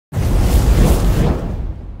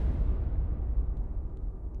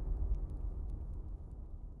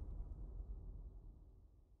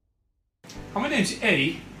name's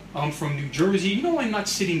Eddie. I'm from New Jersey. You know I'm not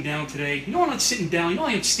sitting down today. You know I'm not sitting down. You know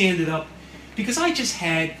I am standing up because I just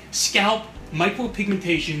had scalp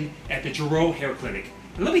micropigmentation at the Giroux Hair Clinic.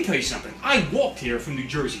 And let me tell you something. I walked here from New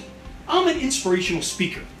Jersey. I'm an inspirational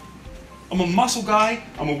speaker. I'm a muscle guy.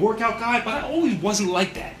 I'm a workout guy, but I always wasn't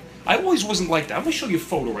like that. I always wasn't like that. I'm going to show you a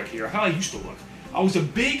photo right here, how I used to look. I was a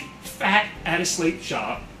big, fat, out-of-shape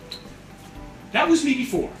job. That was me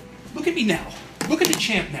before. Look at me now. Look at the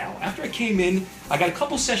champ now. After I came in, I got a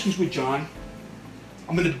couple sessions with John.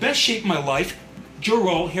 I'm in the best shape of my life.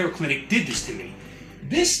 Giroux Hair Clinic did this to me.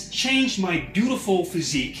 This changed my beautiful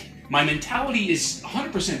physique. My mentality is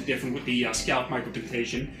 100% different with the scalp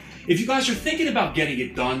micropigmentation. If you guys are thinking about getting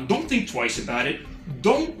it done, don't think twice about it.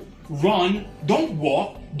 Don't run, don't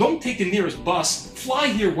walk, don't take the nearest bus. Fly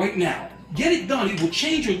here right now. Get it done. It will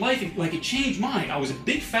change your life like it changed mine. I was a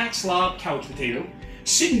big fat slob couch potato,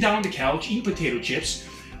 sitting down on the couch, eating potato chips.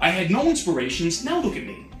 I had no inspirations. Now look at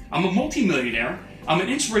me. I'm a multimillionaire. I'm an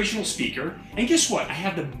inspirational speaker. And guess what? I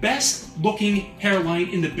have the best looking hairline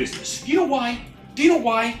in the business. Do you know why? Do you know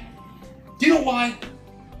why? Do you know why?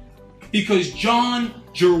 Because John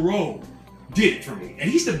Giroux did it for me. And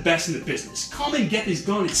he's the best in the business. Come and get this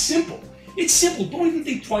done. It's simple. It's simple. Don't even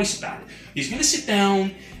think twice about it. He's going to sit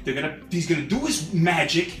down. He's going to do his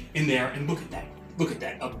magic in there. And look at that. Look at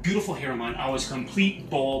that. A beautiful hairline. I was a complete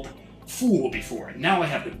bald fool before. Now I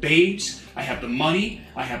have the babes. I have the money.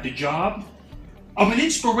 I have the job. I'm an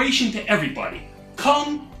inspiration to everybody.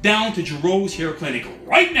 Come down to Giroux Hair Clinic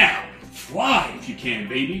right now. Fly if you can,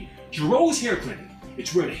 baby. Giroux Hair Clinic.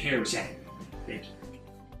 It's where the hair is at. Thank you.